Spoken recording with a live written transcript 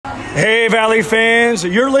Hey, Valley fans,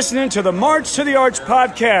 you're listening to the March to the Arch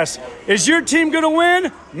podcast. Is your team going to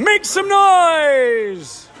win? Make some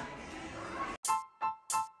noise!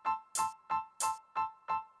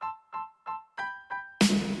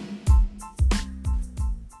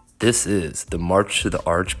 This is the March to the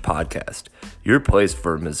Arch podcast, your place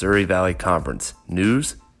for Missouri Valley Conference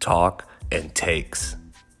news, talk, and takes.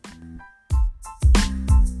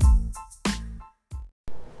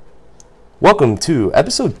 Welcome to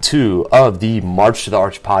episode 2 of the March to the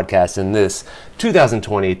Arch podcast in this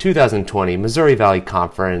 2020 Missouri Valley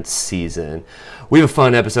Conference season. We have a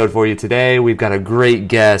fun episode for you today. We've got a great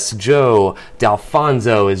guest. Joe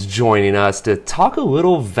Dalfonso is joining us to talk a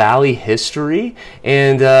little Valley history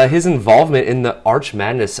and his involvement in the Arch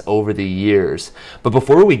Madness over the years. But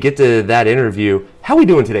before we get to that interview, how are we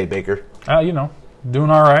doing today, Baker? Doing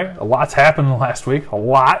all right. A lot's happened in the last week. A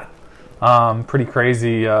lot. Pretty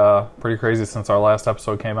crazy since our last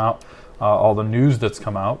episode came out. All the news that's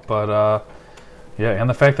come out, but and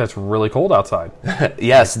the fact that it's really cold outside.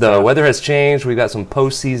 Yes, the weather has changed. We've got some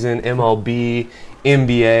postseason, MLB,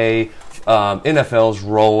 NBA, NFL's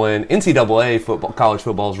rolling, NCAA football, college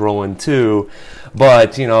football's rolling too.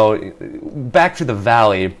 But back to the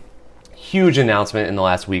Valley. Huge announcement in the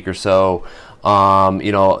last week or so. A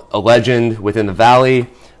legend within the Valley.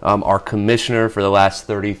 Our commissioner for the last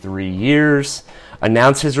 33 years,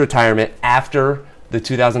 announced his retirement after the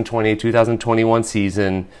 2020-2021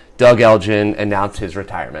 season. Doug Elgin announced his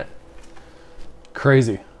retirement.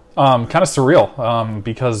 Crazy. Kind of surreal,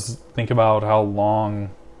 because think about how long,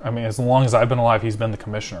 as long as I've been alive, he's been the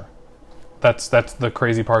commissioner. That's the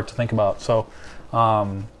crazy part to think about. So,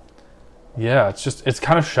 it's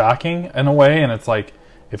kind of shocking in a way, and it's like,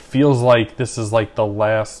 it feels like this is like the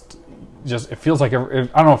last... it feels like, I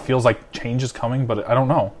don't know, it feels like change is coming, but I don't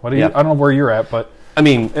know. I don't know where you're at, but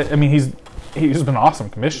he's been an awesome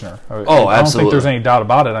commissioner. I don't think there's any doubt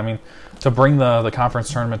about it. To bring the conference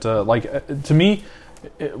tournament to me,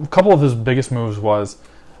 a couple of his biggest moves was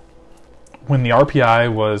when the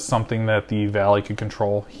RPI was something that the Valley could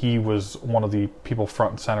control. He was one of the people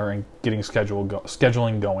front and center in getting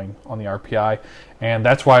scheduling going on the RPI. And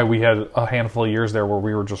that's why we had a handful of years there where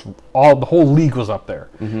we were the whole league was up there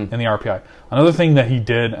in the RPI. Another thing that he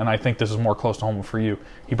did, and I think this is more close to home for you,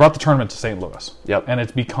 he brought the tournament to St. Louis. Yep. And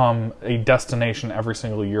it's become a destination every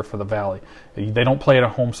single year for the Valley. They don't play it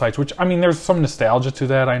at home sites, which, there's some nostalgia to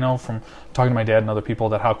that, I know, from talking to my dad and other people,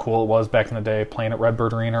 that how cool it was back in the day playing at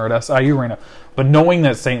Redbird Arena or at SIU Arena. But knowing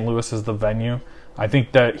that St. Louis is the venue, I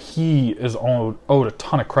think that he is owed a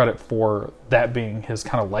ton of credit for that being his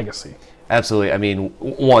kind of legacy. Absolutely.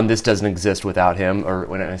 One, this doesn't exist without him, or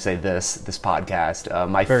when I say this podcast,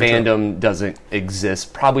 my Very fandom true. Doesn't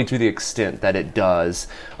exist probably to the extent that it does.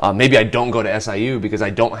 Maybe I don't go to SIU because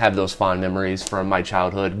I don't have those fond memories from my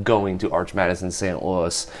childhood going to Arch Madness in St.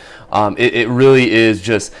 Louis. It really is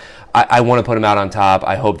just... I want to put him out on top.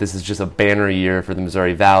 I hope this is just a banner year for the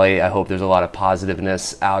Missouri Valley. I hope there's a lot of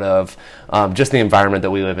positiveness out of just the environment that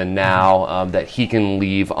we live in now, that he can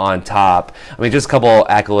leave on top. Just a couple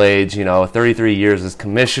accolades, 33 years as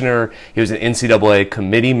commissioner. He was an NCAA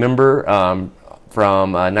committee member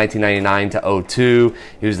from 1999 to 2002.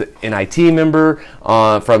 He was the NIT member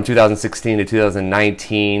from 2016 to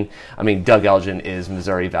 2019. Doug Elgin is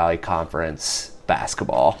Missouri Valley Conference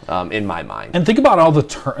basketball in my mind. And think about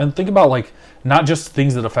not just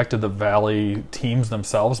things that affected the Valley teams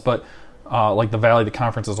themselves, but the Valley, the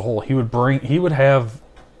conference as a whole. He would have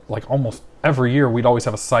almost every year we'd always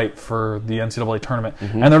have a site for the NCAA tournament,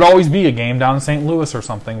 and there'd always be a game down in St. Louis or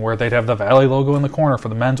something where they'd have the Valley logo in the corner for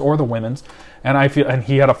the men's or the women's. And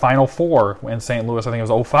he had a Final Four in St. Louis. I think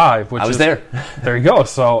it was 2005. I was there. There you go.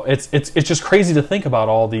 So it's just crazy to think about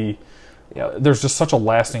all the. Yeah, there's just such a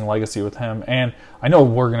lasting legacy with him, and I know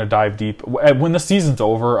we're going to dive deep. When the season's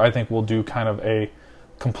over, I think we'll do kind of a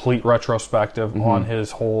complete retrospective on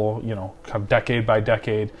his whole, kind of decade by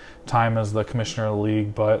decade time as the commissioner of the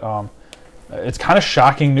league. But it's kind of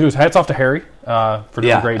shocking news. Hats off to Harry for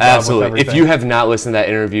doing a great job absolutely. with everything. If you have not listened to that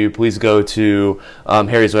interview, please go to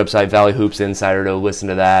Harry's website, Valley Hoops Insider, to listen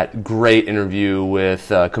to that. Great interview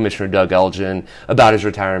with Commissioner Doug Elgin about his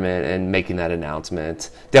retirement and making that announcement.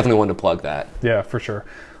 Definitely wanted to plug that. Yeah, for sure.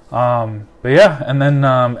 And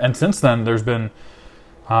since then, there's been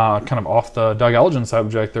kind of off the Doug Elgin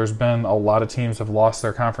subject, there's been a lot of teams have lost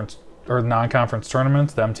their conference or non-conference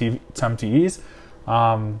tournaments, the MTEs.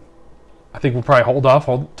 I think we'll probably hold off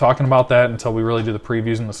talking about that until we really do the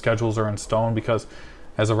previews and the schedules are in stone, because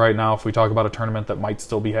as of right now, if we talk about a tournament that might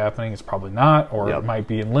still be happening, it's probably not, or it might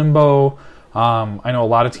be in limbo. I know a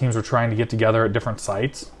lot of teams are trying to get together at different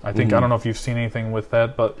sites. I think I don't know if you've seen anything with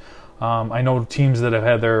that, but I know teams that have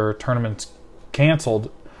had their tournaments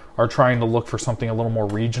canceled are trying to look for something a little more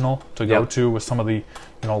regional to go to with some of the,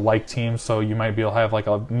 like teams. So you might be able to have like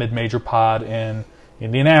a mid-major pod in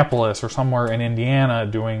Indianapolis or somewhere in Indiana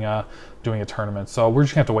doing a tournament. So we're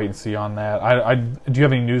just going to have to wait and see on that. Do you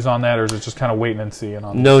have any news on that, or is it just kind of waiting and seeing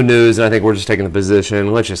on that? No news, and I think we're just taking the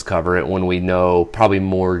position. Let's just cover it when we know probably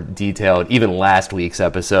more detailed. Even last week's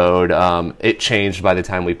episode, it changed by the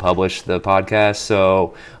time we published the podcast.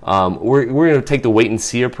 So we're going to take the wait and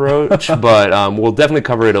see approach, but we'll definitely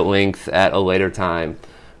cover it at length at a later time.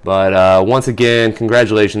 But once again,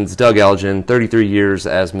 congratulations, Doug Elgin, 33 years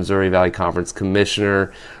as Missouri Valley Conference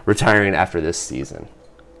Commissioner, retiring after this season.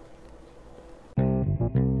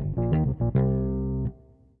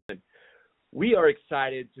 We are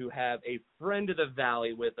excited to have a friend of the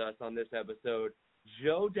Valley with us on this episode,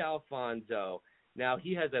 Joe Dalfonso. Now,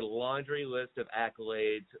 he has a laundry list of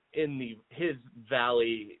accolades in his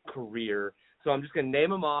Valley career. So I'm just going to name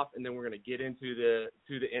them off, and then we're going to get into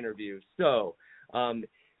the interview. So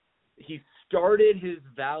he started his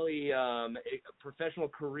Valley professional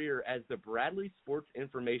career as the Bradley Sports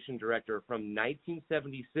Information Director from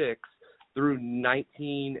 1976 through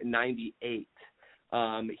 1998.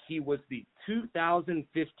 He was the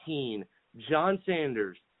 2015 John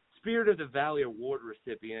Sanders Spirit of the Valley Award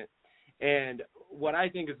recipient. And what I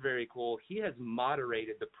think is very cool, he has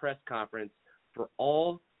moderated the press conference for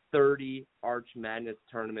all 30 Arch Madness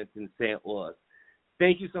tournaments in St. Louis.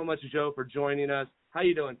 Thank you so much, Joe, for joining us. How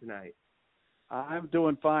you doing tonight? I'm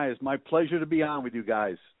doing fine. It's my pleasure to be on with you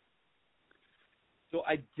guys. So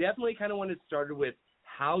I definitely kind of wanted to start with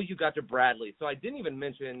how you got to Bradley. So I didn't even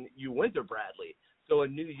mention you went to Bradley. So a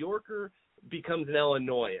New Yorker becomes an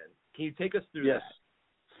Illinoisan. Can you take us through that?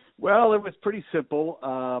 Well, it was pretty simple.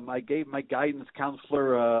 I gave my guidance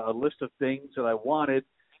counselor a list of things that I wanted.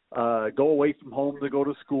 Go away from home to go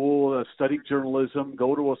to school, study journalism,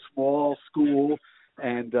 go to a small school,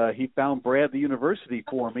 and he found Bradley University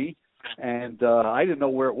for me. And I didn't know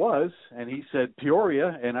where it was, and he said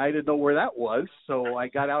Peoria, and I didn't know where that was. So I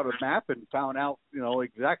got out a map and found out,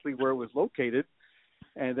 exactly where it was located.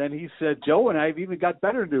 And then he said, Joe, and I've even got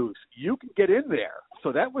better news. You can get in there.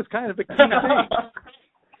 So that was kind of a key thing.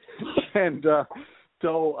 And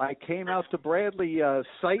so I came out to Bradley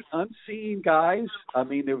sight unseen, guys. I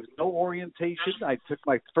mean, there was no orientation. I took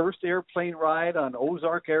my first airplane ride on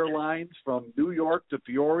Ozark Airlines from New York to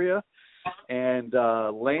Peoria and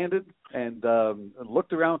landed and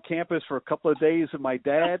looked around campus for a couple of days with my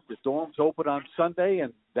dad. The dorms opened on Sunday,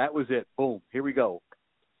 and that was it. Boom, here we go.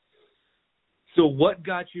 So what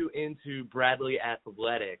got you into Bradley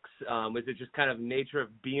athletics? Was it just kind of nature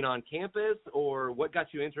of being on campus, or what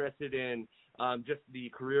got you interested in just the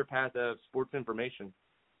career path of sports information?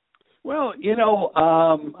 Well,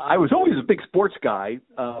 I was always a big sports guy,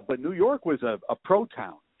 but New York was a pro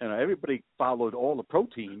town, and everybody followed all the pro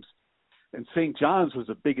teams. And St. John's was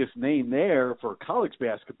the biggest name there for college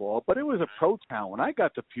basketball, but it was a pro town. When I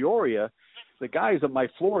got to Peoria, the guys on my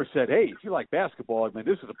floor said, hey, if you like basketball, I mean,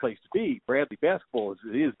 this is the place to be. Bradley basketball is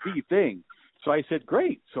the thing. So I said,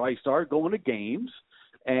 great. So I started going to games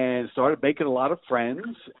and started making a lot of friends.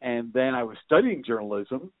 And then I was studying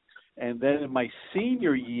journalism. And then in my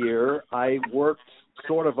senior year, I worked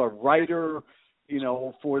sort of a writer,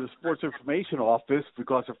 for the sports information office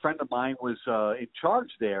because a friend of mine was in charge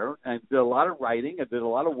there and did a lot of writing. I did a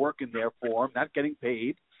lot of work in there for him, not getting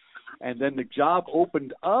paid. And then the job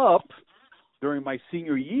opened up during my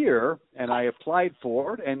senior year, and I applied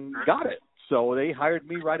for it and got it. So they hired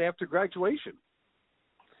me right after graduation.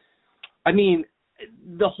 I mean,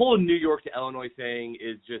 the whole New York to Illinois thing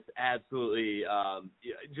is just absolutely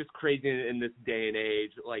just crazy in this day and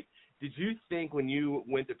age. Like, did you think when you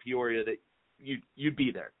went to Peoria that you'd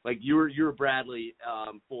be there? Like, you were Bradley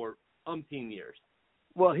for umpteen years.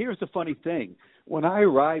 Well, here's the funny thing. When I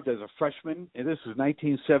arrived as a freshman, and this was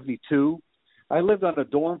 1972, I lived on a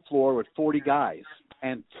dorm floor with 40 guys,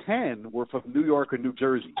 and 10 were from New York or New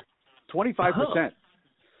Jersey, 25%. Oh.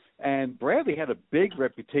 And Bradley had a big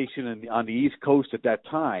reputation on the East Coast at that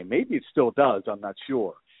time. Maybe it still does, I'm not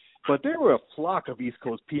sure. But there were a flock of East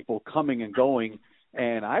Coast people coming and going,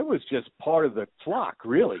 and I was just part of the flock,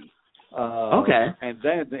 really. Okay. And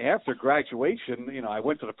then after graduation, I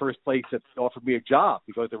went to the first place that offered me a job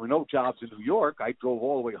because there were no jobs in New York. I drove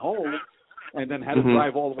all the way home and then had to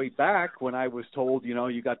drive all the way back when I was told,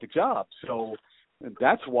 you got the job. So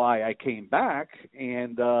that's why I came back.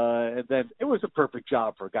 And then it was a perfect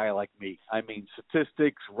job for a guy like me. I mean,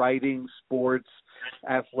 statistics, writing, sports,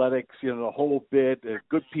 athletics, the whole bit,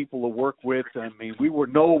 good people to work with. I mean,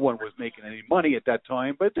 no one was making any money at that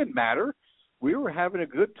time, but it didn't matter. we were having a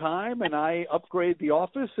good time, and I upgraded the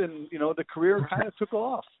office, and, the career kind of took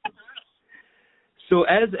off. So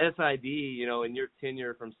as SID, in your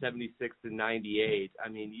tenure from 76 to 98, I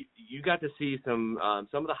mean, you got to see some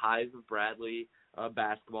of the highs of Bradley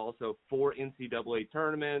basketball. So 4 NCAA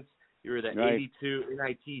tournaments. You were the Right. 82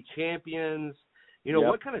 NIT champions. Yep.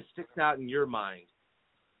 What kind of sticks out in your mind?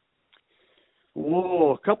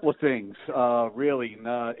 Whoa, a couple of things, really.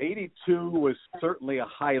 82 was certainly a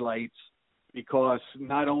highlight because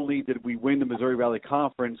not only did we win the Missouri Valley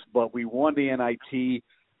Conference, but we won the NIT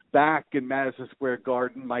back in Madison Square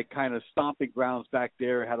Garden, my kind of stomping grounds back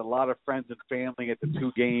there. Had a lot of friends and family at the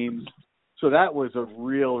 2 games. So that was a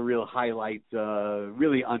real highlight,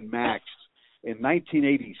 really unmatched. In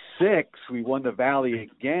 1986, we won the Valley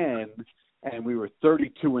again, and we were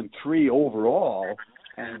 32-3 overall,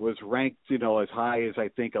 and was ranked, as high as I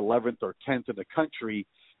think 11th or 10th in the country.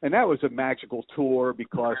 And that was a magical tour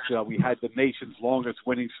because we had the nation's longest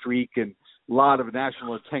winning streak and a lot of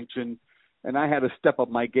national attention. And I had to step up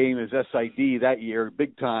my game as SID that year,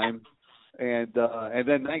 big time. And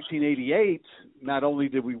then 1988, not only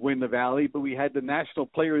did we win the Valley, but we had the National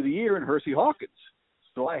Player of the Year in Hersey Hawkins.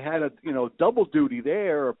 So I had a double duty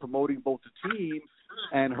there, promoting both the team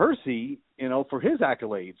and Hersey, for his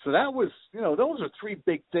accolades. So that was, those are 3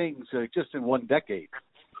 big things just in one decade.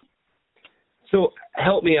 So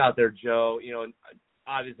help me out there, Joe.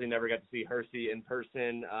 Obviously never got to see Hersey in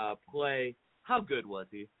person play. How good was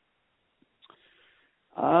he?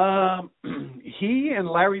 He and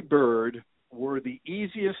Larry Bird were the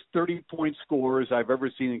easiest 30-point scorers I've ever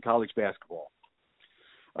seen in college basketball.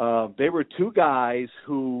 They were 2 guys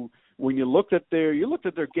who, when you looked at their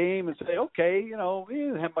game and say, okay, they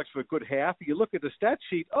didn't have much of a good half. You look at the stat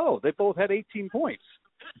sheet, they both had 18 points.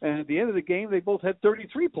 And at the end of the game, they both had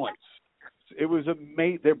 33 points. It was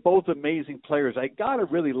they're both amazing players. I got to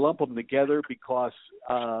really lump them together because,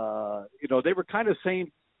 they were kind of the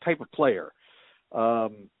same type of player.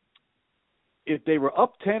 If they were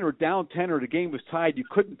up 10 or down 10 or the game was tied, you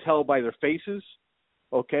couldn't tell by their faces,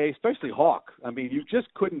 okay, especially Hawk. I mean, you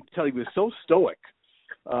just couldn't tell. He was so stoic.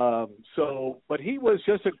 But he was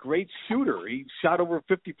just a great shooter. He shot over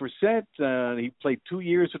 50%. He played 2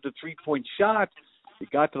 years with the 3-point shot. He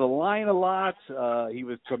got to the line a lot. He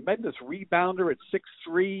was a tremendous rebounder at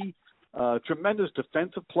 6'3", tremendous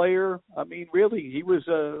defensive player. I mean, really, he was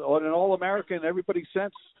an All-American in everybody's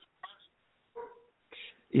sense.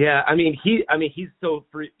 Yeah, he's so,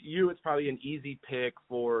 for you, it's probably an easy pick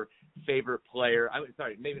for favorite player.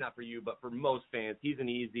 Sorry, maybe not for you, but for most fans, he's an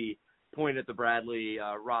easy point at the Bradley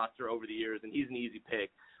roster over the years, and he's an easy pick.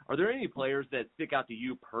 Are there any players that stick out to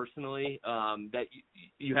you personally that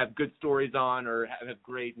you have good stories on or have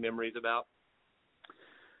great memories about?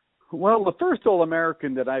 Well, the first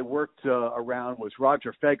All-American that I worked around was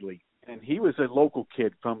Roger Fegley, and he was a local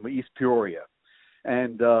kid from East Peoria.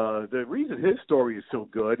 And the reason his story is so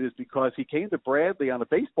good is because he came to Bradley on a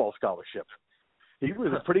baseball scholarship. He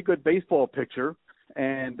was a pretty good baseball pitcher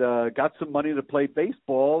and got some money to play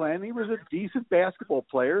baseball, and he was a decent basketball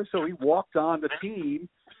player, so he walked on the team.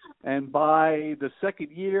 And by the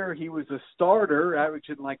second year, he was a starter,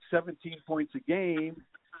 averaging like 17 points a game.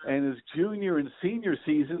 And his junior and senior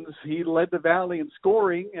seasons, he led the Valley in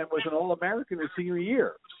scoring and was an All-American his senior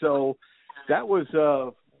year. So that was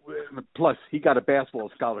plus he got a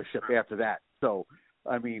basketball scholarship after that. So,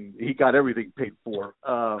 I mean, he got everything paid for.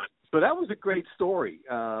 So that was a great story.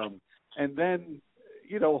 And then,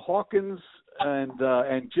 Hawkins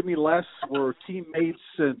and Jimmy Les were teammates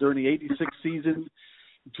during the 86 season.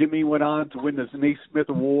 Jimmy went on to win the Naismith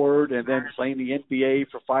Award and then playing the NBA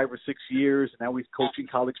for 5 or 6 years. And now he's coaching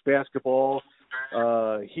college basketball.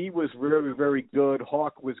 He was very, very good.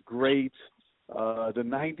 Hawk was great. The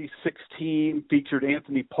 96 team featured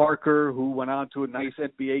Anthony Parker, who went on to a nice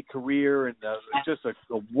NBA career and just a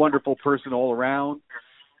wonderful person all around.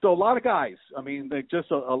 So a lot of guys. I mean, they're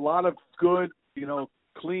just a lot of good,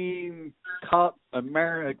 clean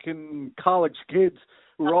American college kids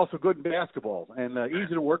who were also good in basketball and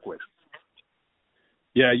easy to work with.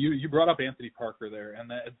 Yeah, you brought up Anthony Parker there,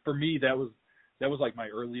 and for me that was like my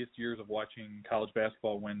earliest years of watching college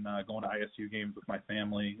basketball when going to ISU games with my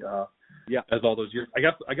family. As all those years, I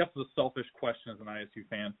guess the selfish question as an ISU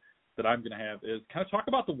fan that I'm going to have is kind of talk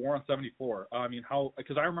about the war on 74. I mean,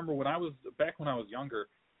 because I remember when I was younger,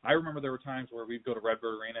 I remember there were times where we'd go to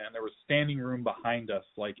Redbird Arena and there was standing room behind us,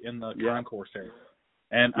 like in the concourse area.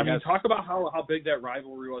 And I mean, talk about how big that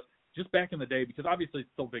rivalry was just back in the day, because obviously it's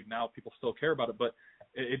still big now. People still care about it, but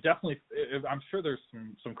it definitely, I'm sure there's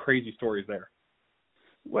some crazy stories there.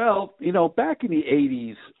 Well, back in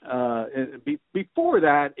the 80s, before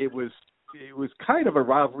that, it was was kind of a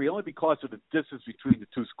rivalry only because of the distance between the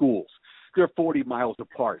two schools. They're 40 miles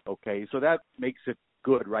apart, okay? So that makes it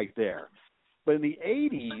good right there. But in the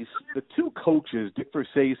 80s, the two coaches, Dick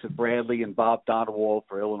Versace at Bradley and Bob Donewald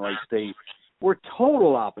for Illinois State, were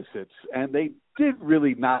total opposites, and they did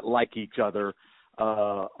really not like each other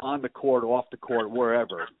on the court, off the court,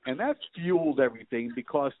 wherever. And that fueled everything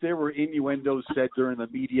because there were innuendos said during the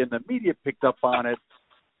media, and the media picked up on it.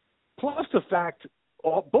 Plus the fact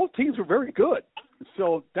both teams were very good.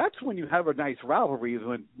 So that's when you have a nice rivalry, is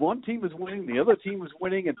when one team is winning, the other team is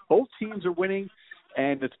winning, and both teams are winning,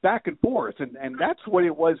 and it's back and forth. And that's what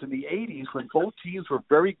it was in the 80s when both teams were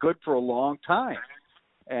very good for a long time.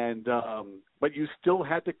 And but you still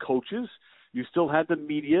had the coaches, you still had the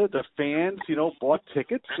media, the fans, bought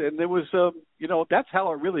tickets, and there was, that's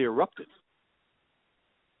how it really erupted.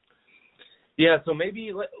 Yeah, so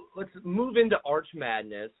maybe let's move into Arch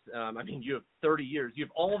Madness. I mean, you have 30 years. You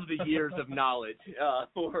have all of the years of knowledge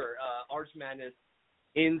for Arch Madness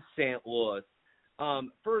in St. Louis.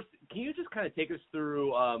 First, can you just kind of take us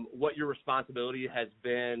through what your responsibility has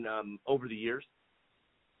been over the years?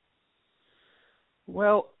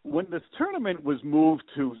 Well, when this tournament was moved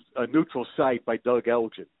to a neutral site by Doug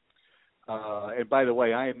Elgin, and by the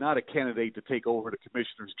way, I am not a candidate to take over the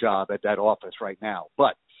commissioner's job at that office right now,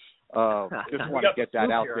 but just want to get that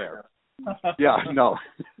out there. Yeah, no.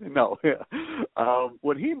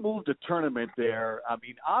 When he moved the tournament there, I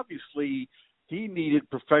mean, obviously he needed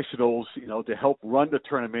professionals, to help run the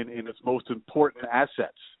tournament in its most important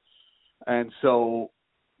assets. And so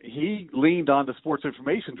he leaned on the sports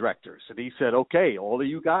information directors, and he said, okay, all of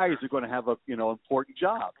you guys are going to have a, important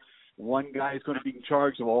job. One guy is going to be in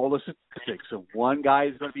charge of all the statistics, and one guy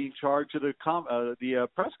is going to be in charge of the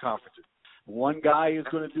press conferences. One guy is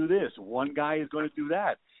going to do this. One guy is going to do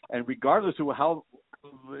that. And regardless of how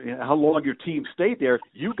long your team stayed there,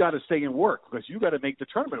 you got to stay and work because you got to make the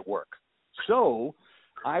tournament work. So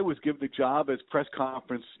I was given the job as press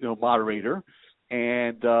conference, moderator,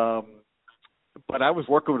 and but I was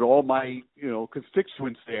working with all my,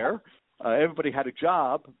 constituents there. Everybody had a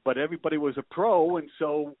job, but everybody was a pro, and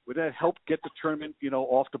so that helped get the tournament,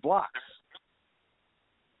 off the blocks.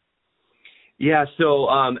 Yeah, so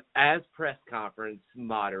as press conference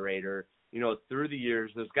moderator, through the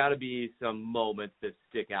years, there's got to be some moments that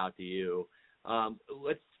stick out to you.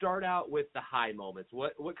 Let's start out with the high moments.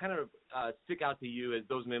 What kind of stick out to you as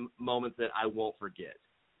those moments that I won't forget?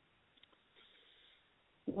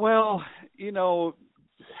 Well, the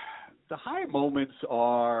high moments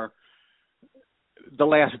are the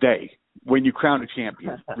last day when you crown a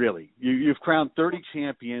champion, really. You've crowned 30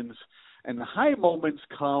 champions, and the high moments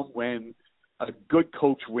come when a good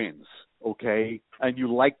coach wins, okay, and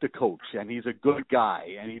you like the coach, and he's a good guy,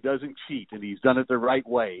 and he doesn't cheat, and he's done it the right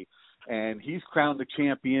way, and he's crowned the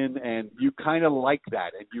champion, and you kind of like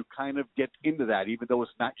that, and you kind of get into that, even though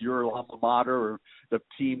it's not your alma mater or the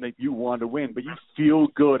team that you want to win, but you feel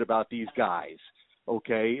good about these guys,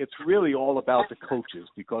 okay? It's really all about the coaches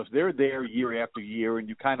because they're there year after year, and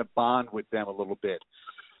you kind of bond with them a little bit.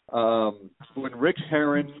 When Rich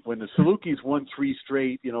Herron, when the Salukis won 3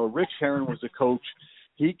 straight, Rich Herron was the coach.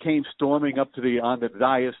 He came storming up on the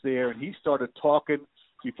dais there, and he started talking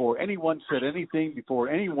before anyone said anything, before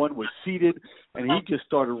anyone was seated, and he just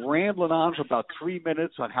started rambling on for about 3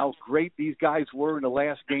 minutes on how great these guys were in the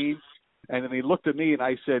last game. And then he looked at me, and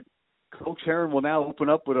I said, Coach Herron will now open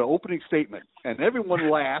up with an opening statement. And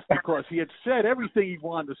everyone laughed because he had said everything he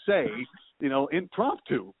wanted to say,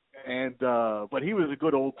 impromptu. And but he was a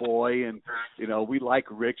good old boy, and we like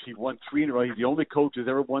Rich. He won 3 in a row. He's the only coach who's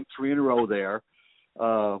ever won 3 in a row there.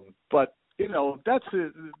 But that's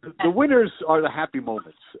the winners are the happy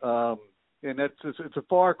moments, and it's a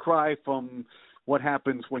far cry from what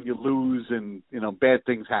happens when you lose and bad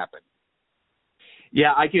things happen.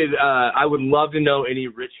 Yeah, I would love to know any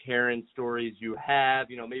Rich Herron stories you have.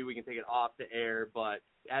 Maybe we can take it off the air. But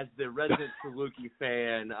as the resident Saluki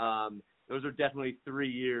fan, those are definitely 3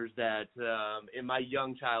 years that in my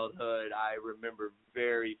young childhood I remember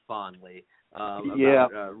very fondly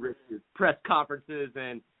about Rich's press conferences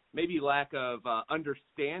and maybe lack of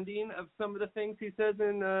understanding of some of the things he says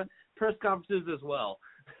in press conferences as well.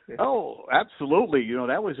 Oh, absolutely.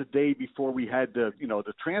 That was a day before we had the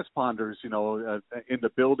transponders, in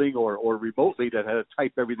the building or remotely that had to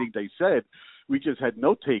type everything they said. We just had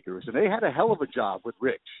note takers, and they had a hell of a job with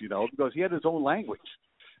Rich, because he had his own language.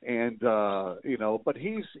 And, but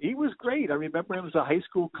he was great. I remember him as a high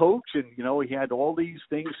school coach, and, he had all these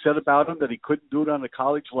things said about him that he couldn't do it on the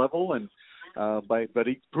college level. And, but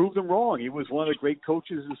he proved them wrong. He was one of the great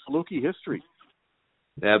coaches in Saluki history.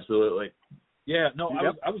 Absolutely. Yeah, no,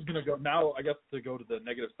 yep. I was going to go now, I guess, to go to the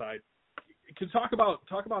negative side. can talk about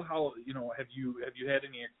how, have you had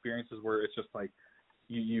any experiences where it's just like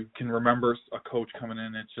you can remember a coach coming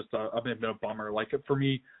in, it's just a bit of a bummer. Like for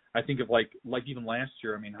me, I think of like even last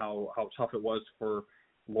year, I mean, how tough it was for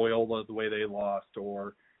Loyola, the way they lost,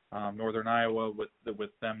 or Northern Iowa with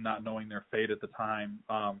them not knowing their fate at the time,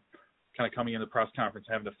 kind of coming into the press conference,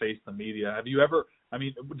 having to face the media. Have you ever, I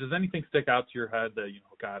mean, does anything stick out to your head that,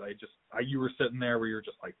 God, you were sitting there where you're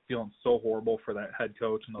just like feeling so horrible for that head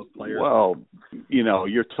coach and those players? Well,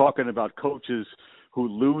 you're talking about coaches who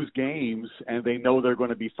lose games and they know they're going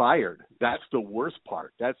to be fired. That's the worst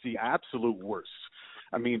part. That's the absolute worst.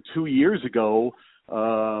 I mean, 2 years ago,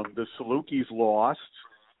 the Salukis lost,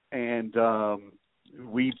 and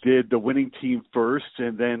we did the winning team first,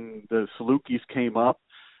 and then the Salukis came up,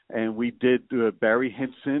 and we did Barry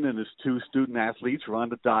Hinson and his 2 student athletes were on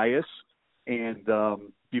the dais. And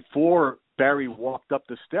before Barry walked up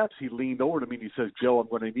the steps, he leaned over to me and he says, "Joe, I'm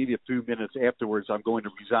going to need you a few minutes afterwards. I'm going to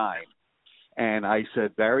resign." And I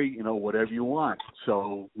said, "Barry, whatever you want."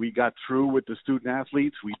 So we got through with the student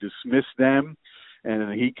athletes. We dismissed them.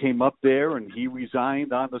 And he came up there and he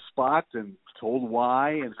resigned on the spot and told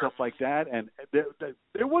why and stuff like that. And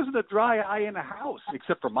there wasn't a dry eye in the house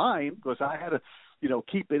except for mine, because I had to,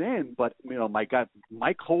 keep it in. But, I got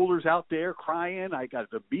Mike Holder's out there crying. I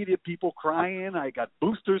got the media people crying. I got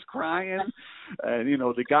boosters crying. And,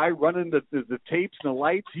 the guy running the tapes and the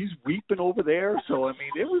lights, he's weeping over there. So, I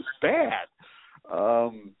mean, it was bad.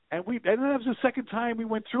 And that was the second time we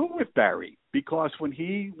went through with Barry, because when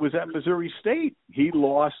he was at Missouri State, he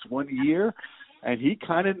lost 1 year, and he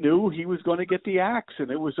kind of knew he was going to get the axe,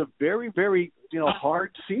 and it was a very, very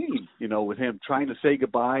hard scene, with him trying to say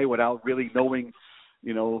goodbye without really knowing,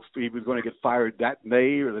 if he was going to get fired that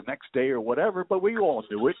day or the next day or whatever. But we all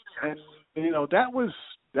knew it, and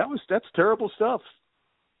that's terrible stuff.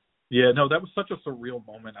 Yeah, no, that was such a surreal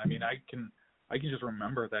moment. I mean, I can just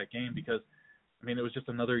remember that game because, I mean, it was just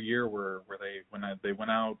another year where they went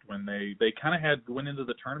out, when they kind of went into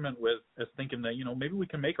the tournament as thinking that, maybe we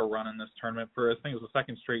can make a run in this tournament for, I think it was the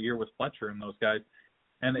second straight year with Fletcher and those guys.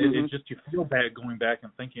 And it just, you feel bad going back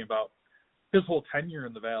and thinking about his whole tenure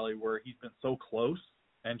in the Valley where he's been so close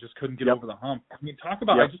and just couldn't get over the hump. I mean, talk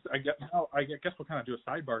about, I guess we'll kind of do a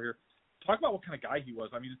sidebar here. Talk about what kind of guy he was.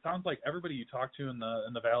 I mean, it sounds like everybody you talk to in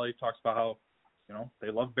the Valley talks about how,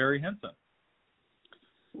 they love Barry Hinson.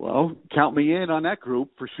 Well, count me in on that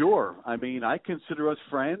group for sure. I mean, I consider us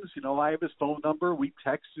friends. I have his phone number. We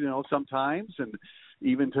text, sometimes, and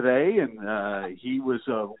even today. And he was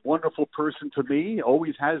a wonderful person to me,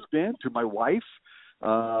 always has been, to my wife.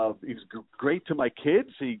 He's great to my kids.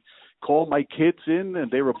 He called my kids in, and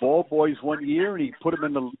they were ball boys 1 year, and he put them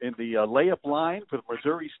in the layup line for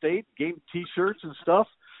Missouri State, gave them T-shirts and stuff.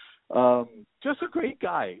 Just a great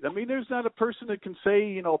guy. I mean, there's not a person that can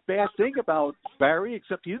say, a bad thing about Barry,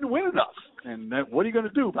 except he didn't win enough. And what are you going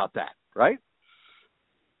to do about that, right?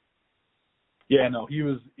 Yeah, no, he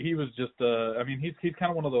was just, I mean, he's kind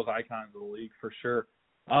of one of those icons of the league for sure.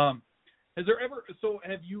 Has there ever, so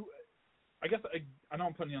have you, I guess, I know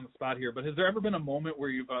I'm putting you on the spot here, but has there ever been a moment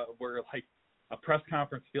where where like a press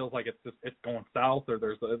conference feels like it's going south, or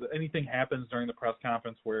anything happens during the press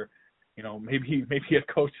conference where, maybe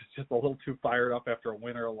a coach is just a little too fired up after a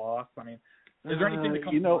win or a loss? I mean, is there anything that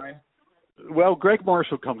comes to mind? Well, Greg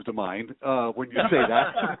Marshall comes to mind when you say that.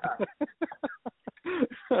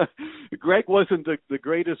 Greg wasn't the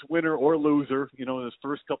greatest winner or loser, in his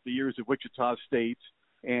first couple of years at Wichita State,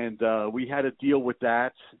 and we had to deal with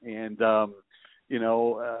that. And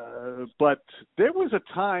but there was a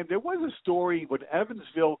story when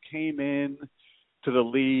Evansville came in to the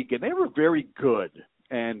league, and they were very good.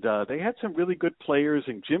 And they had some really good players,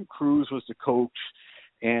 and Jim Cruz was the coach.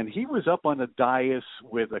 And he was up on the dais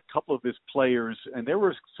with a couple of his players, and there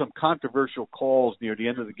were some controversial calls near the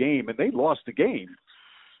end of the game, and they lost the game.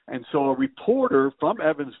 And so a reporter from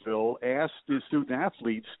Evansville asked the student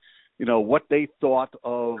athletes, what they thought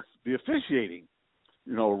of the officiating,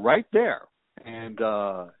 right there. And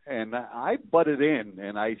I butted in,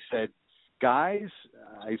 and I said, guys,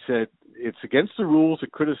 it's against the rules to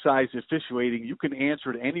criticize officiating. You can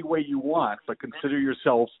answer it any way you want, but consider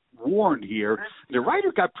yourself warned here. The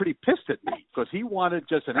writer got pretty pissed at me because he wanted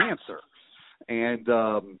just an answer. And,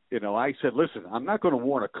 I said, listen, I'm not going to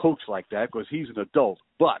warn a coach like that because he's an adult,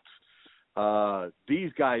 but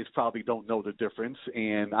these guys probably don't know the difference,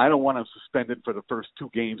 and I don't want them suspended for the first 2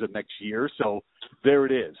 games of next year. So there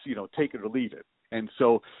it is, take it or leave it. And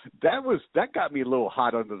so that got me a little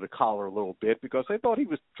hot under the collar a little bit because I thought he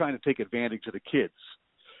was trying to take advantage of the kids.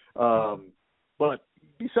 But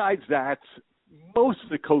besides that, most of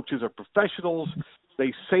the coaches are professionals.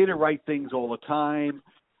 They say the right things all the time.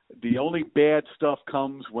 The only bad stuff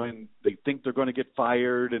comes when they think they're going to get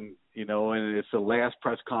fired, and and it's the last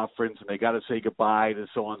press conference, and they got to say goodbye, and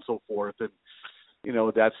so on and so forth. And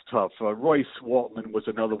that's tough. Royce Waltman was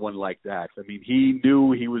another one like that. I mean, he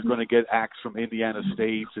knew he was going to get axed from Indiana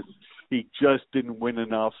State, and he just didn't win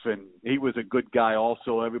enough. And he was a good guy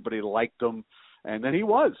also. Everybody liked him. And then he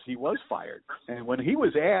was fired. And when he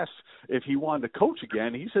was asked if he wanted to coach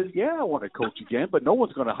again, he said, yeah, I want to coach again, but no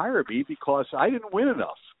one's going to hire me because I didn't win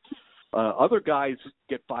enough. Other guys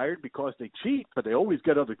get fired because they cheat, but they always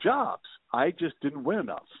get other jobs. I just didn't win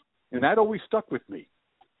enough. And that always stuck with me.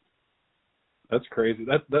 That's crazy.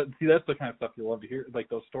 That's the kind of stuff you love to hear, like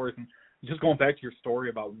those stories. And just going back to your story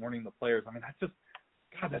about warning the players, I mean,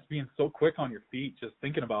 that's being so quick on your feet, just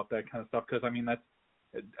thinking about that kind of stuff. Because, I mean,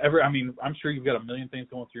 I'm sure you've got a million things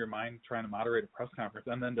going through your mind trying to moderate a press conference.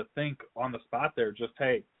 And then to think on the spot there, just,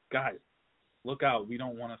 hey, guys, look out. We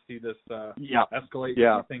don't want to see this escalate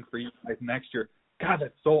anything for you guys next year. God,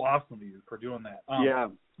 that's so awesome of you for doing that.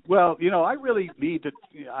 Well, I really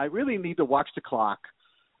need to watch the clock.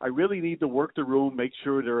 I really need to work the room, make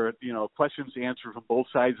sure there are, questions answered from both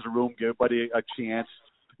sides of the room, give everybody a chance,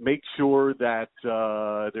 make sure that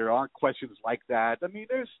there aren't questions like that. I mean,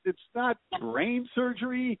 it's not brain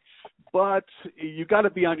surgery, but you got to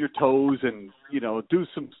be on your toes and, do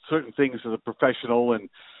some certain things as a professional, and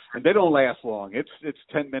they don't last long. It's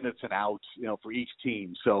 10 minutes and out, for each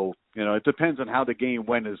team. So, it depends on how the game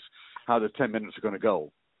went is how the 10 minutes are going to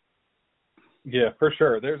go. Yeah, for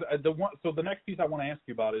sure. There's So the next piece I want to ask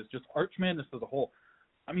you about is just Arch Madness as a whole.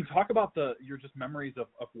 I mean, talk about your just memories of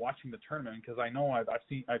watching the tournament, because I know I've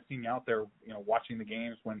seen you out there, watching the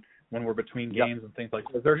games when we're between games and things like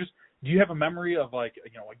that. Do you have a memory of like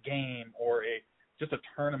a game or just a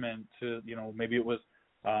tournament to maybe it was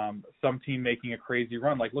some team making a crazy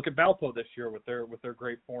run, like look at Valpo this year with their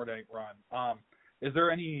great 4-8 run. Is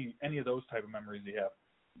there any of those type of memories you have?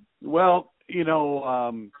 Well,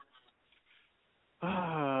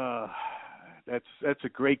 that's a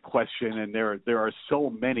great question, and there are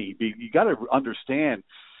so many. You got to understand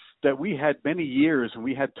that we had many years, and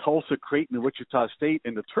we had Tulsa, Creighton, and Wichita State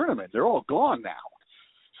in the tournament. They're all gone now.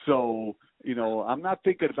 So, I'm not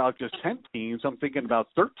thinking about just 10 teams. I'm thinking about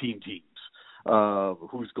 13 teams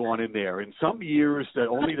who's gone in there. In some years, that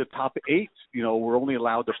only the top 8, were only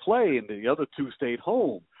allowed to play, and the other 2 stayed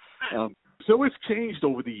home. So it's changed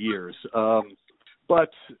over the years.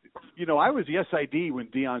 But, I was the SID when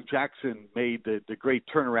Deion Jackson made the great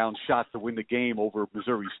turnaround shot to win the game over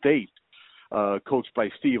Missouri State, coached by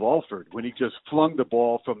Steve Alford, when he just flung the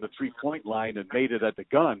ball from the 3-point line and made it at the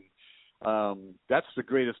gun. That's the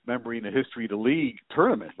greatest memory in the history of the league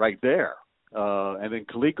tournament right there. And then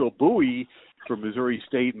Kaliko Bowie from Missouri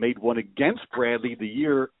State made one against Bradley the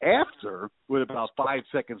year after with about 5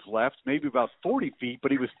 seconds left, maybe about 40 feet,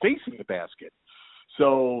 but he was facing the basket.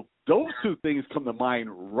 So those 2 things come to mind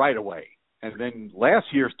right away. And then last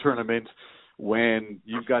year's tournament, when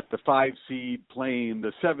you've got the 5 seed playing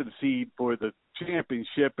the 7 seed for the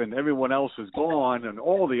championship and everyone else is gone and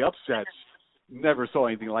all the upsets, never saw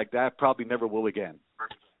anything like that, probably never will again.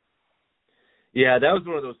 Yeah, that was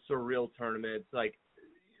one of those surreal tournaments. Like,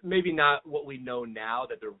 maybe not what we know now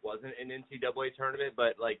that there wasn't an NCAA tournament,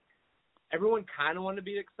 but like everyone kind of wanted to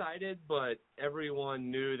be excited, but everyone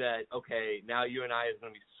knew that, okay, now you and I is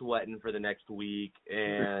going to be sweating for the next week.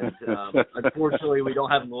 And unfortunately, we don't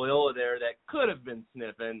have Loyola there that could have been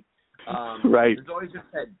sniffing. Right. There's always just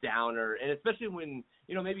that downer. And especially when,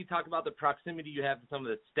 maybe talk about the proximity you have to some of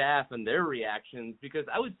the staff and their reactions, because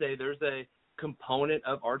I would say there's a component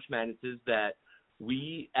of Arch Madnesses that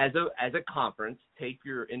we, as a conference, take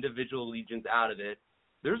your individual allegiance out of it.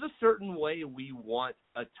 There's a certain way we want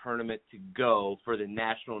a tournament to go for the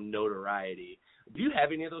national notoriety. Do you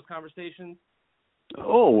have any of those conversations?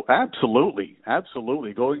 Oh, absolutely.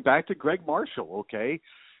 Absolutely. Going back to Greg Marshall, okay?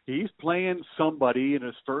 He's playing somebody in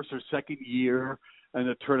his first or second year in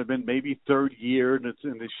the tournament, maybe third year, and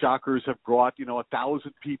the Shockers have brought,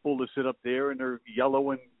 1,000 people to sit up there in their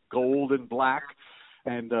yellow and gold and black.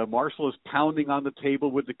 And Marshall is pounding on the table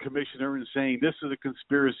with the commissioner and saying, this is a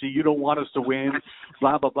conspiracy. You don't want us to win,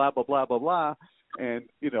 blah, blah, blah, blah, blah, blah, blah. And,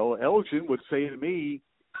 Elgin would say to me,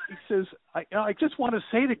 he says, I just want to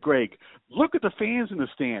say to Greg, look at the fans in the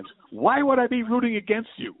stands. Why would I be rooting against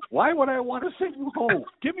you? Why would I want to send you home?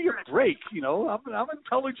 Give me a break. I'm an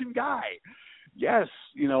intelligent guy. Yes,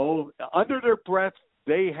 under their breath,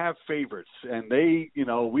 they have favorites. And they,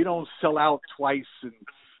 we don't sell out twice in,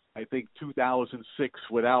 I think, 2006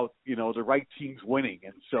 without, the right teams winning.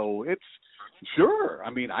 And so it's sure. I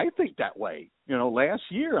mean, I think that way. Last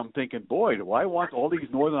year I'm thinking, boy, do I want all these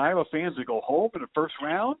Northern Iowa fans to go home in the first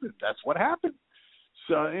round? And that's what happened.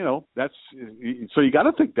 that's so you got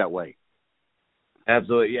to think that way.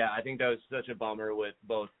 Absolutely, yeah. I think that was such a bummer with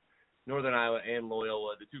both Northern Iowa and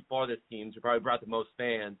Loyola, the two farthest teams who probably brought the most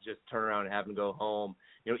fans, just turn around and have them go home.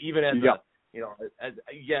 Even as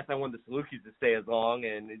yes, I want the Salukis to stay as long,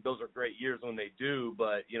 and those are great years when they do,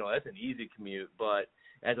 but, that's an easy commute. But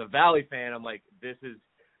as a Valley fan, I'm like, this is,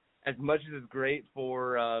 as much as it's great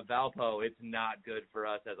for Valpo, it's not good for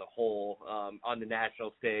us as a whole on the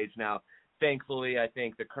national stage. Now, thankfully, I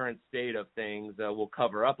think the current state of things will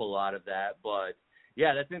cover up a lot of that. But,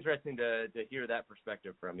 yeah, that's interesting to hear that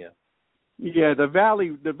perspective from you. Yeah, the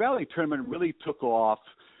Valley tournament really took off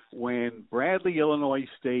when Bradley, Illinois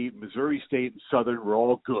State, Missouri State, and Southern were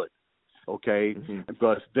all good, okay? Mm-hmm.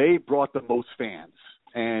 Because they brought the most fans,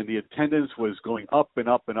 and the attendance was going up and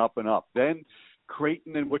up and up and up. Then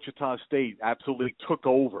Creighton and Wichita State absolutely took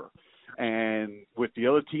over. And with the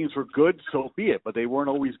other teams were good, so be it, but they weren't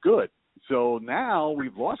always good. So now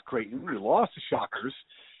we've lost Creighton, we lost the Shockers,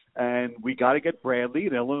 and we got to get Bradley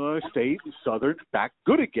and Illinois State and Southern back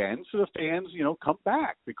good again so the fans, come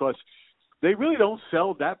back, because they really don't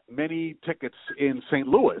sell that many tickets in St.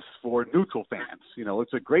 Louis for neutral fans.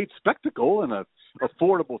 It's a great spectacle and a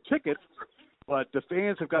affordable ticket, but the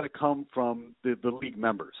fans have got to come from the league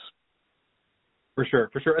members. For sure.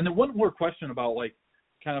 And then one more question about,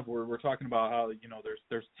 we're talking about how,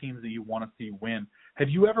 there's teams that you want to see win. Have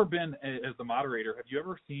you ever been, as the moderator, have you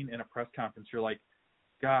ever seen in a press conference, you're like,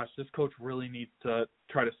 gosh, this coach really needs to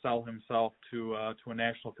try to sell himself to a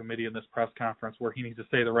national committee in this press conference where he needs to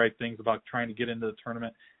say the right things about trying to get into the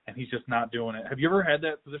tournament, and he's just not doing it. Have you ever had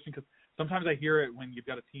that position? Because sometimes I hear it when you've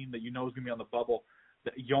got a team that is going to be on the bubble,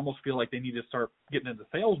 that you almost feel like they need to start getting into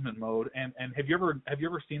salesman mode. And have you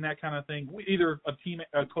ever seen that kind of thing? Either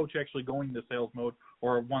a coach actually going into sales mode,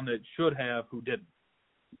 or one that should have who didn't?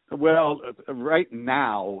 Well, right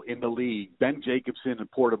now in the league, Ben Jacobson and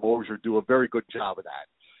Porter Mosier do a very good job of that.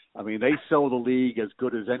 I mean, they sell the league as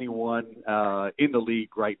good as anyone in the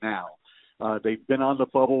league right now. They've been on the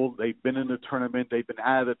bubble. They've been in the tournament. They've been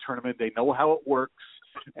out of the tournament. They know how it works.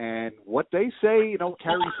 And what they say,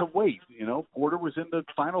 carries some weight. Porter was in the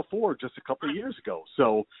Final Four just a couple of years ago.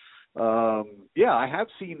 So, I have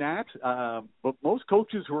seen that. But most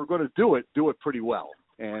coaches who are going to do it pretty well.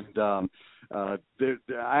 And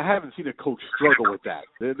I haven't seen a coach struggle with that.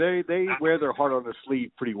 They wear their heart on their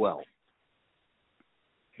sleeve pretty well.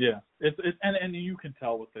 Yeah, and you can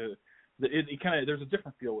tell with there's a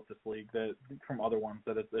different feel with this league that from other ones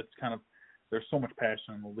that it's kind of, there's so much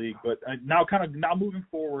passion in the league. But now moving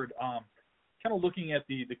forward, kind of looking at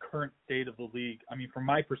the current state of the league. I mean, from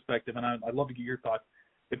my perspective, and I'd love to get your thoughts.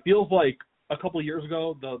 It feels like a couple of years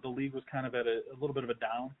ago the league was kind of at a little bit of a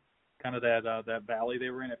down. Kind of that valley they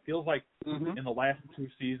were in. It feels like in the last two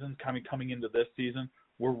seasons, coming into this season,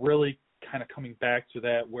 we're really kind of coming back to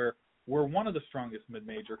that where we're one of the strongest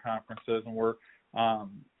mid-major conferences, and we're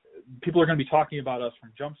people are going to be talking about us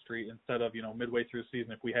from Jump Street instead of midway through the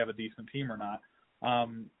season if we have a decent team or not.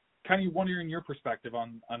 Kind of wondering your perspective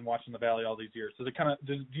on watching the Valley all these years. Do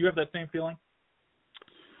you have that same feeling?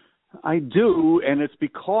 I do, and it's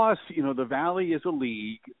because the Valley is a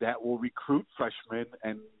league that will recruit freshmen,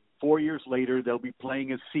 and 4 years later, they'll be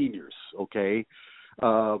playing as seniors, okay?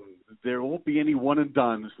 There won't be any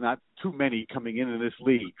one-and-dones, not too many coming in this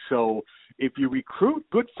league. So if you recruit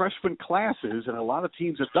good freshman classes, and a lot of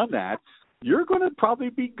teams have done that, you're going to probably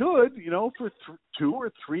be good, for 2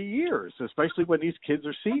 or 3 years, especially when these kids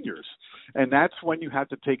are seniors. And that's when you have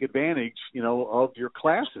to take advantage, of your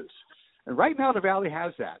classes. And right now, the Valley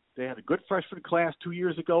has that. They had a good freshman class 2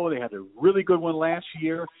 years ago. They had a really good one last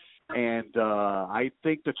year. And I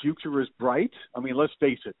think the future is bright. I mean, let's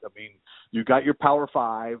face it. I mean, you got your Power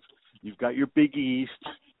Five, you've got your Big East.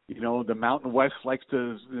 The Mountain West likes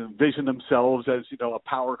to envision themselves as a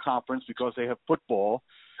power conference because they have football.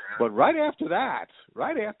 But right after that,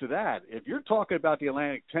 if you're talking about the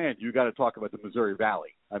Atlantic 10, you got to talk about the Missouri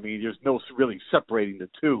Valley. I mean, there's no really separating the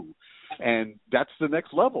two, and that's the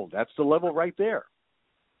next level. That's the level right there.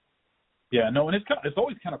 Yeah, no, and it's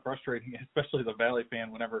always kind of frustrating, especially the Valley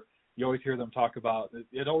fan, whenever you always hear them talk about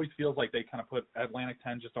it. Always feels like they kind of put Atlantic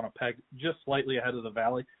 10 just on a peg, just slightly ahead of the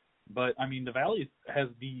Valley. But I mean, the Valley has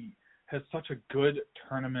such a good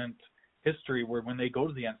tournament history where when they go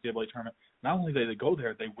to the NCAA tournament, not only do they go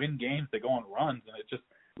there, they win games, they go on runs, and it just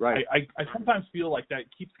right. I sometimes feel like that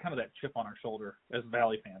keeps kind of that chip on our shoulder as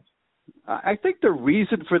Valley fans. I think the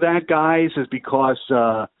reason for that, guys, is because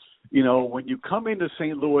when you come into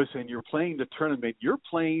St. Louis and you're playing the tournament, you're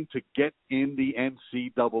playing to get in the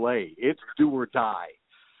NCAA. It's do or die.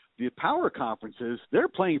 The power conferences, they're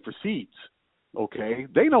playing for seeds, okay?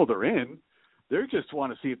 They know they're in, They just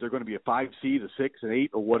want to see if they're going to be a 5 seed, a 6, an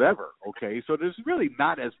 8, or whatever. Okay, so there's really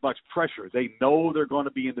not as much pressure. They know they're going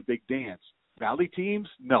to be in the big dance. Valley teams,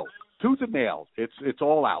 no, tooth and nail. It's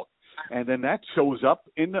all out, and then that shows up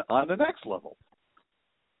on the next level.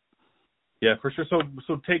 Yeah, for sure. So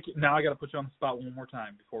now I got to put you on the spot one more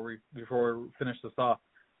time before we finish this off.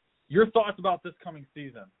 Your thoughts about this coming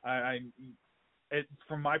season?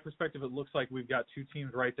 From my perspective, it looks like we've got two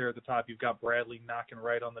teams right there at the top. You've got Bradley knocking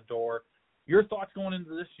right on the door. Your thoughts going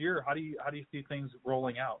into this year? How do you see things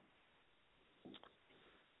rolling out?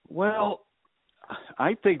 Well,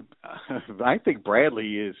 I think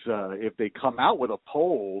Bradley is. If they come out with a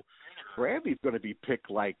poll, Bradley's going to be picked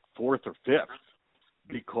like 4th or 5th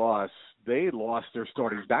because they lost their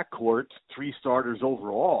starting backcourt, 3 starters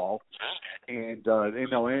overall, and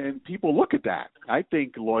and people look at that. I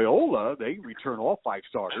think Loyola, they return all 5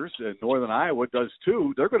 starters, and Northern Iowa does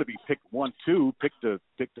too. They're going to be picked 1, 2, pick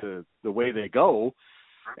the way they go.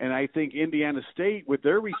 And I think Indiana State, with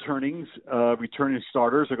their returning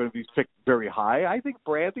starters, are going to be picked very high. I think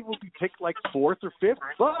Bradley will be picked like 4th or 5th,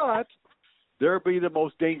 but they'll be the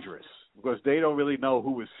most dangerous because they don't really know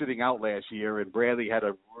who was sitting out last year, and Bradley had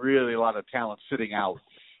a really lot of talent sitting out.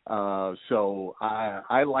 So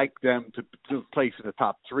I like them to place in the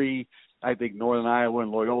top 3. I think Northern Iowa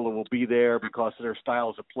and Loyola will be there because of their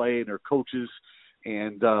styles of play and their coaches.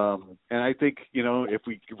 And I think, if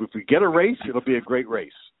we get a race, it'll be a great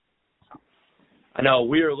race. I know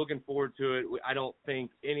we are looking forward to it. I don't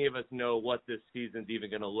think any of us know what this season's even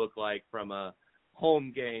going to look like from a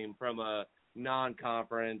home game, from a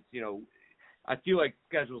non-conference. I feel like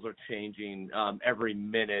schedules are changing every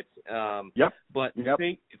minute. Yep. But yep.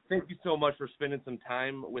 Thank you so much for spending some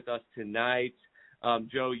time with us tonight.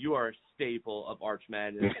 Joe, you are a staple of Arch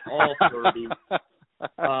Madness, all 30.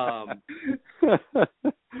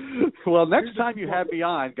 Well, next time you have me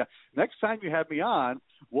on,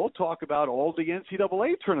 we'll talk about all the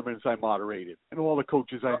NCAA tournaments I moderated and all the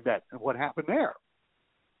coaches I met and what happened there.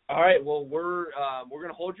 All right. Well, we're going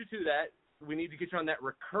to hold you to that. We need to get you on that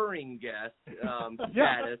recurring guest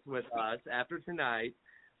status with us after tonight.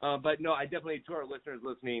 But no, I definitely, to our listeners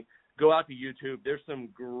listening, go out to YouTube. There's some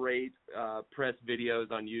great press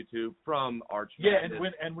videos on YouTube from Arch Madness.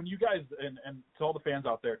 Yeah, and when you guys and to all the fans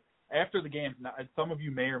out there, after the games, some of you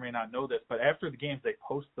may or may not know this, but after the games they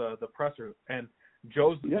post the presser, and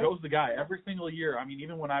Joe's the guy. Every single year, I mean,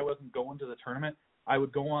 even when I wasn't going to the tournament, I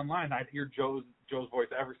would go online. I'd hear Joe's voice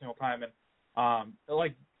every single time, and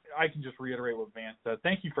I can just reiterate what Vance said.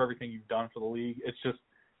 Thank you for everything you've done for the league. It's just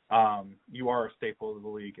you are a staple of the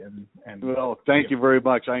league, and well, thank you very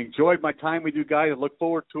much. I enjoyed my time with you guys. I look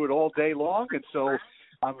forward to it all day long, and so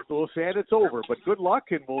I'm a little sad it's over. But good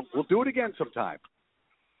luck, and we'll do it again sometime.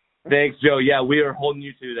 Thanks, Joe. Yeah, we are holding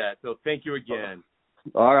you to that. So thank you again.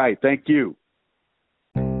 All right, thank you.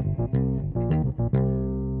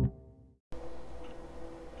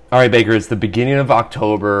 All right, Baker, it's the beginning of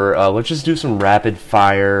October. Let's just do some rapid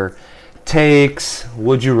fire takes,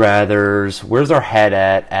 would you rathers. Where's our head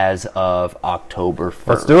at as of October 1st?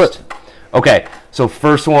 Let's do it. Okay, so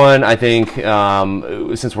first one, I think,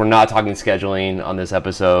 since we're not talking scheduling on this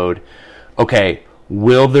episode, okay,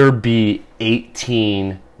 will there be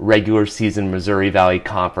 18 regular season Missouri Valley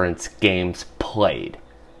Conference games played?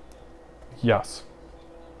 Yes.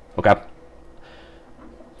 Okay.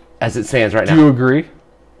 As it stands right now. Do you agree?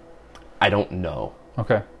 I don't know.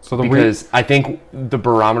 Okay. So because I think the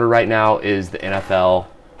barometer right now is the NFL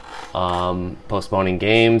postponing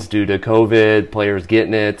games due to COVID, players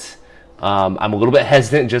getting it. I'm a little bit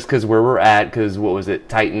hesitant just because where we're at, because what was it,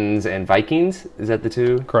 Titans and Vikings? Is that the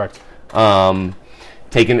two? Correct.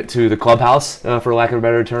 Taking it to the clubhouse, for lack of a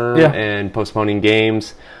better term, and postponing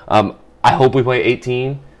games. I hope we play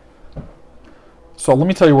 18. So let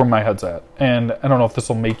me tell you where my head's at. And I don't know if this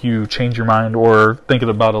will make you change your mind or think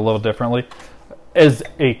about it a little differently. As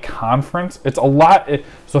a conference, it's a lot.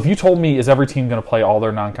 So if you told me, is every team going to play all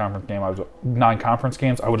their non-conference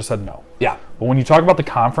games, I would have said no. Yeah. But when you talk about the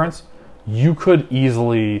conference, you could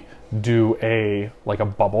easily do a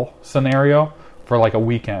bubble scenario for like a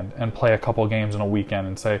weekend and play a couple games in a weekend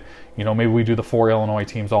and say, maybe we do the 4 Illinois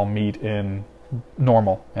teams all meet in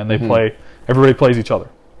Normal and they play, everybody plays each other.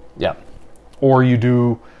 Yeah. Or you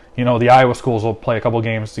do, the Iowa schools will play a couple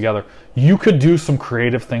games together. You could do some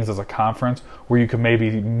creative things as a conference where you could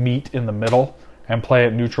maybe meet in the middle and play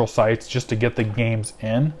at neutral sites just to get the games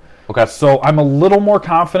in. Okay. So I'm a little more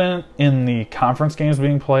confident in the conference games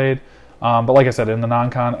being played. But like I said, in the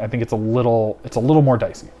non-con, I think it's a little more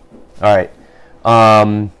dicey. All right.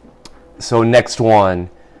 So next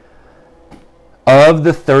one. Of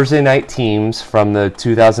the Thursday night teams from the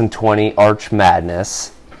 2020 Arch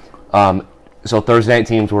Madness, So Thursday night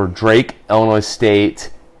teams were Drake, Illinois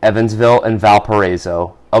State, Evansville, and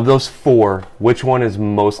Valparaiso. Of those 4, which one is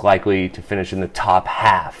most likely to finish in the top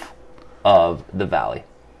half of the Valley?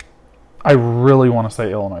 I really want to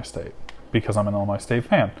say Illinois State because I'm an Illinois State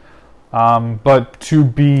fan. But to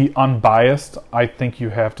be unbiased, I think you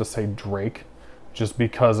have to say Drake just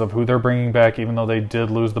because of who they're bringing back, even though they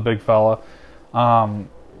did lose the big fella.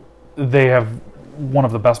 They have one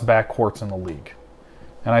of the best backcourts in the league.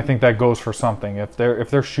 And I think that goes for something. If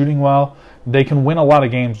they're shooting well, they can win a lot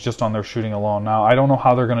of games just on their shooting alone. Now, I don't know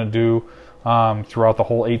how they're going to do throughout the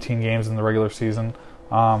whole 18 games in the regular season.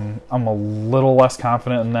 I'm a little less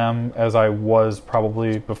confident in them as I was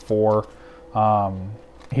probably before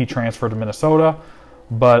he transferred to Minnesota.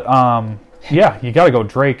 But, yeah, you got to go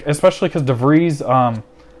Drake, especially because DeVries,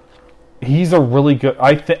 he's a really good –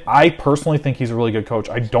 I personally think he's a really good coach.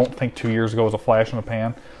 I don't think 2 years ago was a flash in the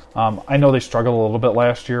pan. I know they struggled a little bit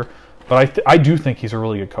last year, but I do think he's a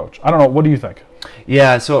really good coach. I don't know. What do you think?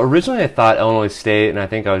 Yeah, so originally I thought Illinois State, and I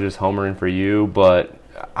think I was just homering for you, but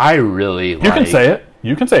I really like... You can say it.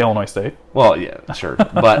 You can say Illinois State. Well, yeah, sure.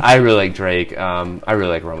 But I really like Drake. I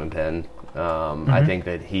really like Roman Penn. I think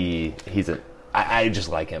that he's a... I just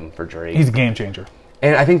like him for Drake. He's a game changer.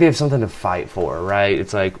 And I think they have something to fight for, right?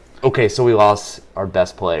 It's like, okay, so we lost our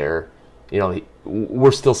best player. You know,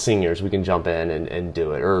 we're still seniors. We can jump in and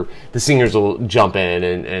do it. Or the seniors will jump in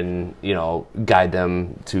and you know, guide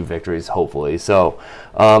them to victories, hopefully. So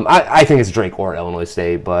I think it's Drake or Illinois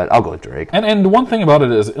State, but I'll go with Drake. And the one thing about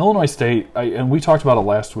it is Illinois State, and we talked about it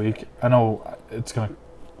last week. I know it's going to,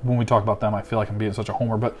 when we talk about them, I feel like I'm being such a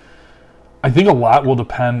homer, but I think a lot will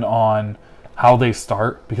depend on how they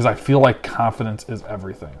start because I feel like confidence is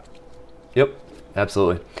everything. Yep,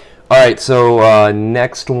 absolutely. All right, so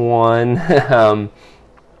next one.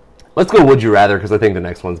 Let's go would you rather because I think the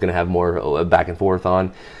next one's going to have more back and forth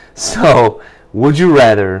on. So, would you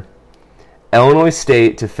rather Illinois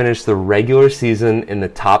State to finish the regular season in the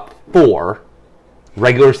top 4,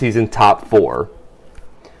 regular season top 4,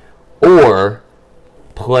 or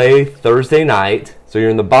play Thursday night, so you're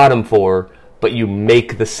in the bottom 4, but you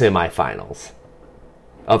make the semifinals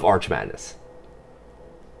of Arch Madness?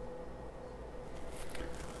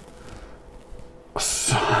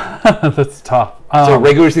 That's tough. So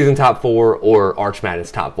regular season top 4 or Arch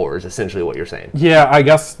Madness top 4 is essentially what you're saying. Yeah, I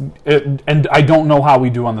guess. And I don't know how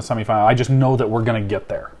we do on the semifinal. I just know that we're going to get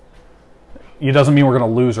there. It doesn't mean we're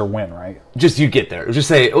going to lose or win, right? Just you get there. Let's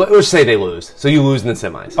say they lose. So you lose in the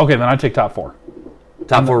semis. Okay, then I take top 4.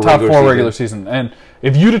 Top 4 regular season. And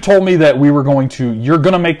if you'd have told me that you're going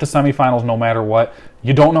to make the semifinals no matter what,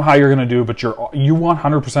 you don't know how you're going to do, but you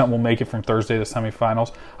 100% will make it from Thursday to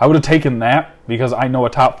semifinals, I would have taken that because I know a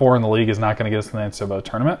top 4 in the league is not going to get us to the NCAA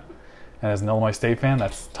tournament. And as an Illinois State fan,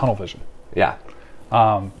 that's tunnel vision. Yeah.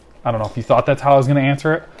 I don't know if you thought that's how I was going to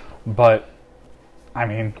answer it, but I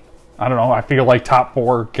mean, I don't know. I feel like top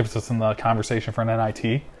 4 gives us in the conversation for an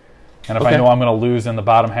NIT. And if I know I'm going to lose in the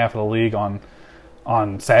bottom half of the league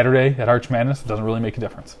on Saturday at Arch Madness, it doesn't really make a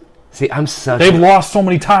difference. See, They've lost so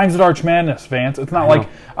many times at Arch Madness, Vance. It's not like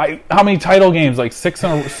how many title games? Like 6 in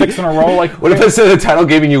a row. Like what if it's a title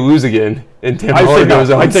game and you lose again? And Tim Howard goes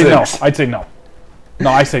on 6? I'd say no.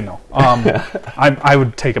 No, I say no. I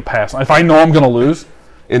would take a pass if I know I'm going to lose.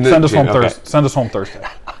 Send us home Thursday. Send us home Thursday.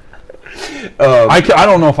 I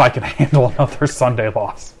don't know if I can handle another Sunday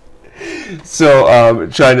loss. So,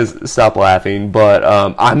 trying to stop laughing, but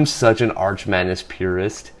I'm such an Arch Madness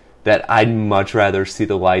purist that I'd much rather see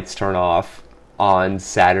the lights turn off on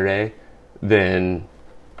Saturday than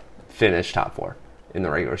finish top 4 in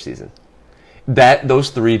the regular season.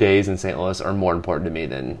 Those 3 days in St. Louis are more important to me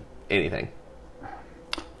than anything.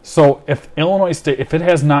 So, if Illinois State, if it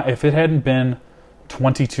hadn't been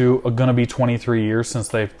 22, going to be 23 years since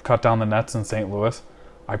they've cut down the nets in St. Louis,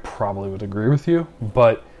 I probably would agree with you,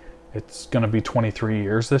 but it's going to be 23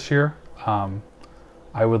 years this year.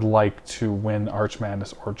 I would like to win Arch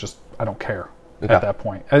Madness, or just I don't care at that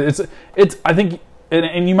point. It's I think, and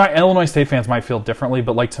Illinois State fans might feel differently,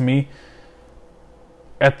 but like to me,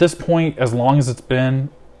 at this point, as long as it's been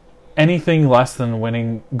anything less than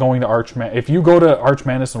going to Arch Madness, if you go to Arch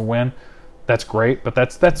Madness and win, that's great, but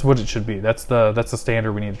that's what it should be. That's the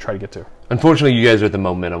standard we need to try to get to. Unfortunately, you guys are at the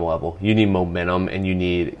momentum level. You need momentum and you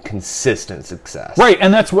need consistent success. Right,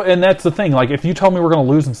 and that's the thing. Like if you tell me we're going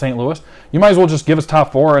to lose in St. Louis, you might as well just give us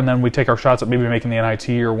top 4 and then we take our shots at maybe making the NIT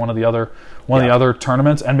or one of the other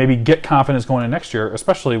tournaments and maybe get confidence going in next year,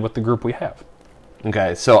 especially with the group we have.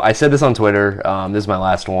 Okay, so I said this on Twitter. This is my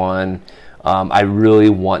last one. I really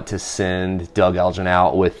want to send Doug Elgin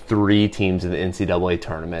out with 3 teams in the NCAA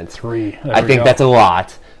tournament. 3. I think that's a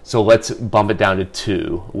lot. So let's bump it down to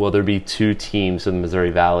 2. Will there be 2 teams in the Missouri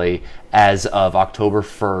Valley as of October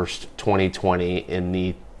 1st, 2020 in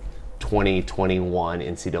the 2021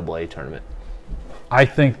 NCAA tournament? I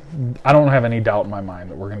don't have any doubt in my mind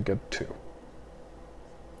that we're going to get 2. Do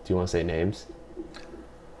you want to say names?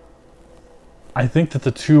 I think that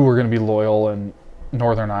the 2 are going to be Loyola and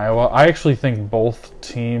Northern Iowa. I actually think both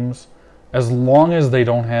teams, as long as they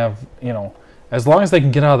don't have, as long as they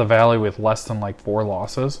can get out of the Valley with less than 4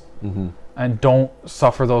 losses and don't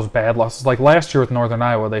suffer those bad losses. Like last year with Northern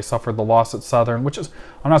Iowa, they suffered the loss at Southern, which is,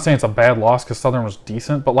 I'm not saying it's a bad loss because Southern was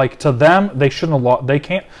decent, but to them, they shouldn't have lost. They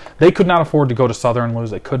could not afford to go to Southern and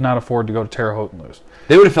lose. They could not afford to go to Terre Haute and lose.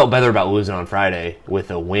 They would have felt better about losing on Friday with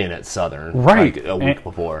a win at Southern a week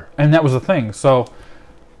before. And that was the thing. So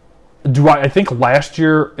I think last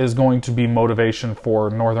year is going to be motivation for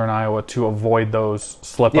Northern Iowa to avoid those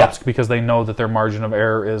slip-ups because they know that their margin of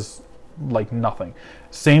error is nothing.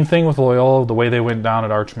 Same thing with Loyola, the way they went down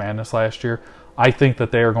at Arch Madness last year. I think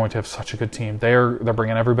that they are going to have such a good team. They're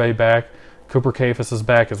bringing everybody back. Cooper Cafis is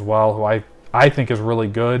back as well, who I think is really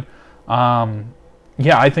good.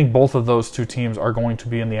 I think both of those 2 teams are going to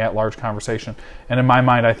be in the at-large conversation. And in my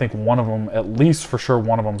mind, I think one of them, at least for sure,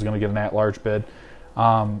 one of them is going to get an at-large bid.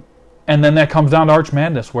 And then that comes down to Arch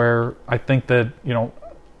Madness, where I think that,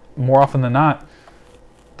 more often than not,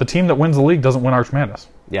 the team that wins the league doesn't win Arch Madness.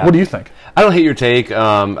 Yeah. What do you think? I don't hate your take.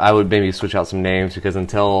 I would maybe switch out some names because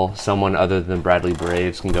until someone other than Bradley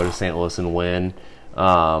Braves can go to St. Louis and win,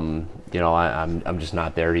 I'm just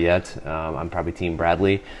not there yet. I'm probably Team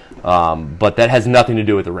Bradley, but that has nothing to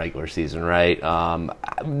do with the regular season, right?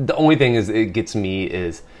 The only thing it gets me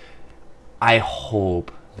is I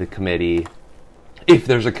hope the committee, if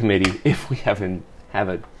there's a committee, if we have a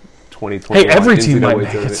 2020. Hey, every team might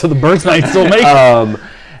make it, so the Birds might still make it.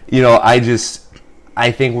 I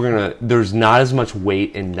think there's not as much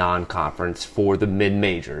weight in non-conference for the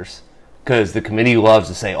mid-majors because the committee loves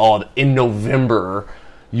to say, in November,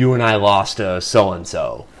 you and I lost to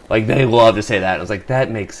so-and-so. They love to say that. And I was that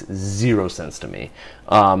makes 0 sense to me.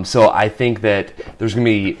 So I think that there's going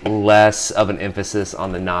to be less of an emphasis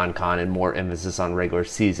on the non-con and more emphasis on regular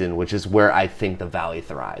season, which is where I think the Valley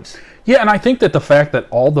thrives. Yeah, and I think that the fact that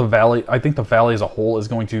the Valley as a whole is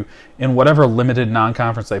going to, in whatever limited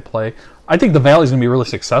non-conference they play, I think the Valley is going to be really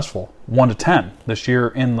successful, 1-10 this year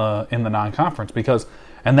in the non-conference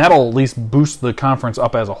and that'll at least boost the conference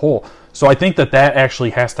up as a whole. So I think that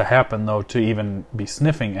actually has to happen, though, to even be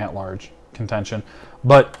sniffing at-large contention.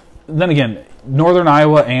 But then again, Northern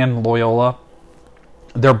Iowa and Loyola,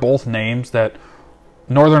 they're both names that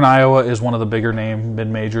Northern Iowa is one of the bigger name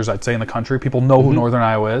mid-majors, I'd say, in the country. People know who Northern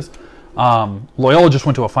Iowa is. Loyola just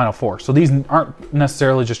went to a Final Four. So these aren't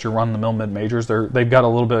necessarily just your run-of-the-mill mid-majors. They've got a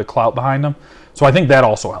little bit of clout behind them. So I think that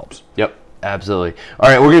also helps. Yep. Absolutely. All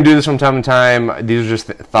right, we're going to do this from time to time. These are just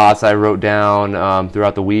thoughts I wrote down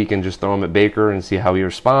throughout the week and just throw them at Baker and see how he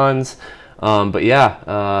responds.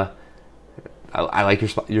 I like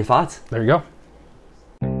your thoughts. There you go.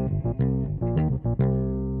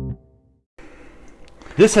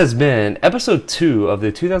 This has been episode 2 of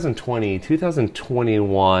the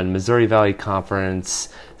 2020-2021 Missouri Valley Conference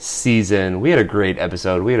season. We had a great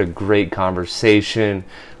episode. We had a great conversation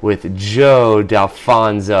with Joe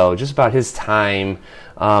Dalfonso just about his time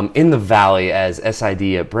in the Valley as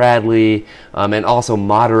SID at Bradley and also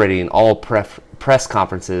moderating all press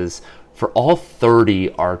conferences for all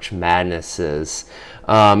 30 Arch Madnesses.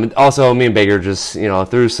 Also, me and Baker just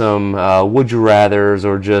threw some would you rathers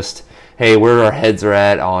or just hey, where our heads are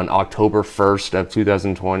at on October 1st of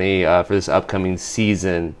 2020 for this upcoming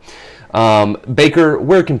season. Baker,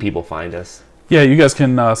 where can people find us? Yeah, you guys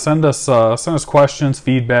can send us questions,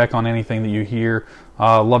 feedback on anything that you hear.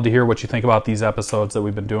 Love to hear what you think about these episodes that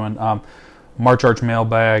we've been doing.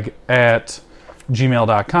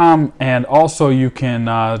 marcharchmailbag@gmail.com, and also you can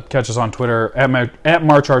catch us on Twitter at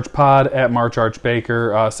MarchArchPod, at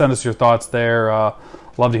MarchArchBaker. Send us your thoughts there.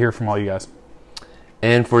 Love to hear from all you guys.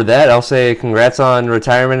 And for that, I'll say congrats on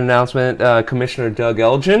retirement announcement, Commissioner Doug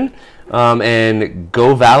Elgin, and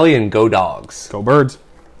go Valley and go Dogs. Go Birds.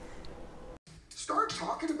 Start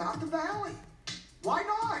talking about the Valley. Why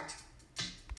not?